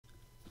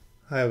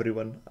Hi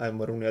everyone, I'm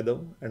Varun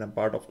Yadav and I'm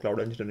part of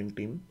Cloud Engineering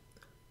team.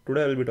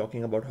 Today I will be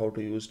talking about how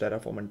to use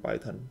Terraform and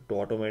Python to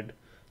automate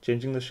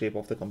changing the shape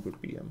of the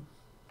Compute VM.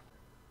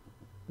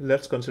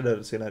 Let's consider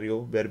a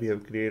scenario where we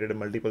have created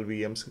multiple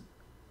VMs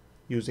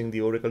using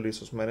the Oracle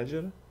Resource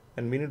Manager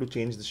and we need to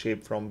change the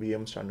shape from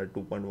VM Standard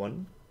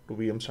 2.1 to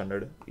VM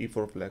Standard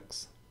E4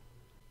 Flex.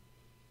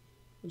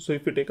 So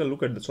if we take a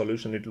look at the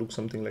solution, it looks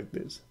something like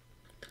this.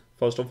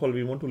 First of all,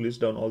 we want to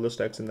list down all the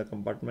stacks in the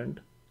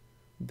compartment.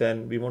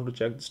 Then we want to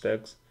check the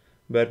stacks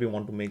where we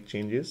want to make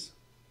changes.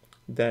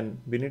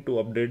 Then we need to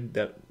update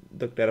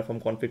the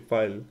Terraform config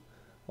file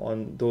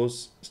on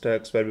those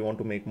stacks where we want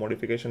to make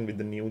modification with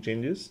the new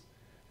changes.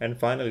 And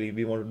finally,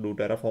 we want to do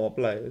Terraform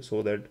apply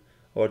so that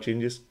our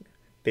changes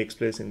takes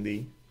place in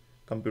the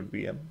Compute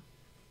VM.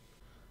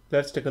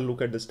 Let's take a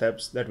look at the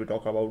steps that we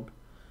talk about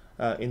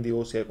in the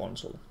OCI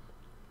console.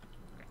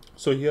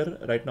 So here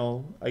right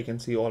now I can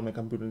see all my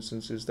compute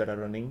instances that are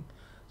running.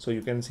 So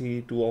you can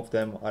see two of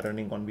them are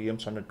running on VM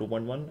standard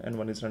 2.1 and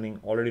one is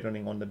already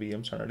running on the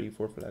VM standard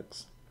E4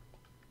 Flex.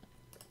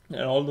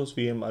 And all those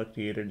VM are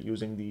created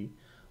using the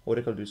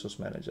Oracle Resource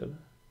Manager.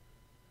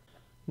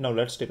 Now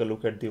let's take a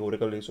look at the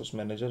Oracle Resource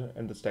Manager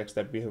and the stacks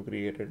that we have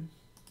created.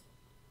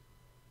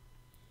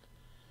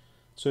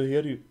 So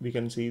here we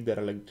can see there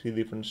are like 3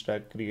 different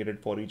stacks created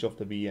for each of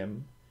the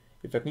VM.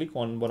 If I click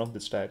on one of the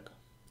stack,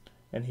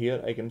 and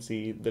here I can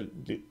see the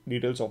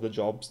details of the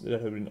jobs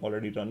that have been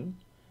already run,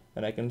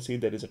 and I can see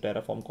there is a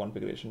Terraform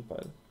configuration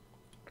file.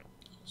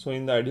 So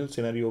in the ideal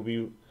scenario,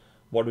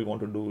 what we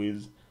want to do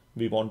is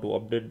we want to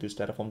update this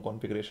Terraform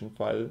configuration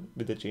file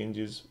with the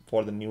changes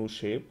for the new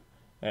shape,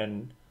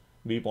 and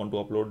we want to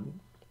upload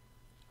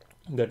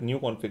that new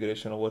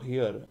configuration over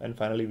here, and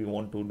finally we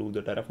want to do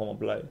the Terraform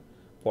apply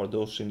for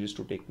those changes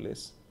to take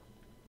place.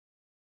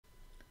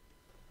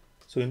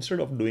 So instead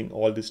of doing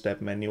all this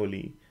step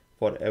manually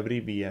for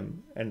every VM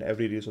and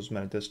every resource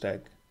manager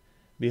stack,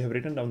 we have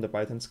written down the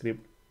Python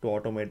script to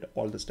automate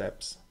all the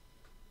steps.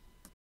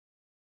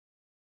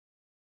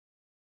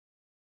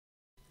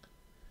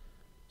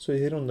 So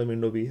here on the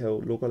window we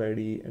have local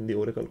ID and the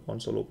Oracle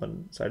console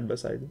open side by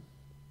side.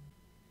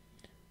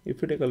 If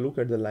we take a look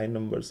at the line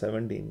number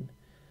 17,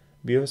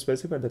 we have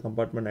specified the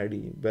compartment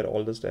ID where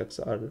all the stacks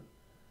are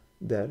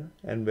there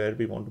and where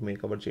we want to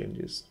make our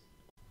changes.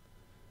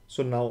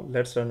 So now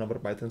let's run our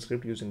Python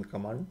script using the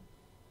command.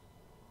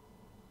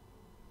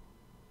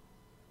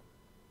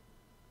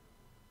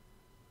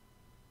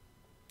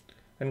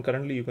 And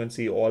currently you can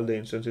see all the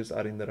instances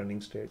are in the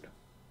running state.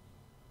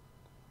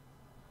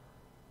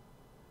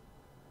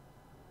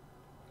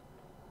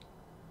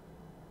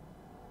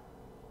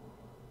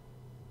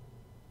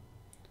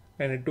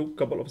 And it took a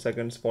couple of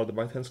seconds for the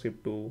Python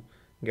script to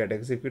get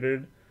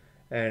executed,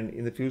 and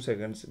in a few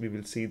seconds we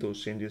will see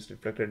those changes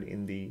reflected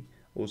in the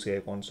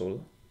OCI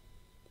console.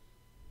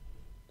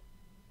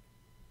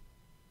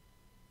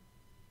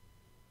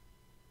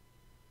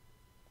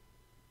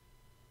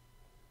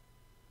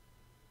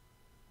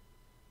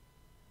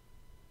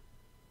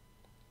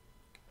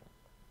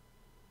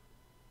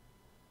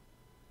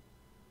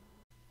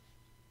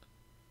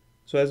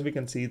 So as we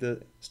can see,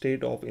 the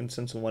state of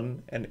instance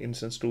 1 and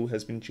instance 2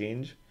 has been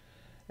changed,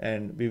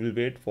 and we will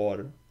wait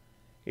for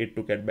it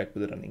to get back to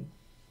the running.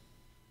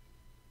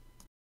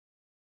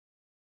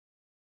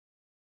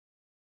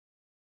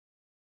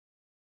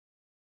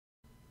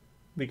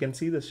 We can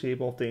see the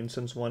shape of the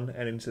instance 1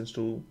 and instance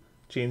 2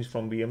 change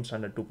from VM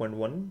standard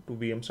 2.1 to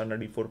VM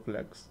standard E4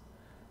 Flex,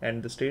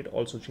 and the state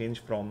also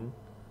changed from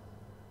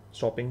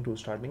stopping to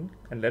starting,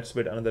 and let's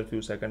wait another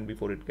few seconds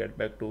before it gets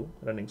back to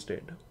running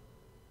state.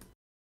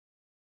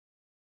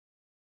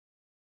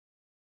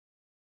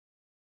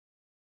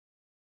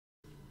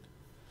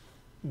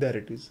 There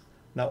it is.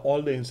 Now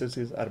all the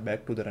instances are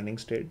back to the running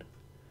state.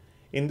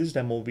 In this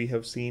demo, we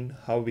have seen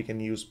how we can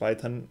use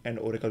Python and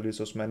Oracle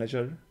Resource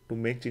Manager to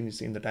make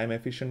changes in the time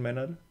efficient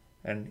manner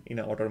and in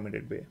an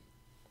automated way.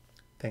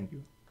 Thank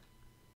you.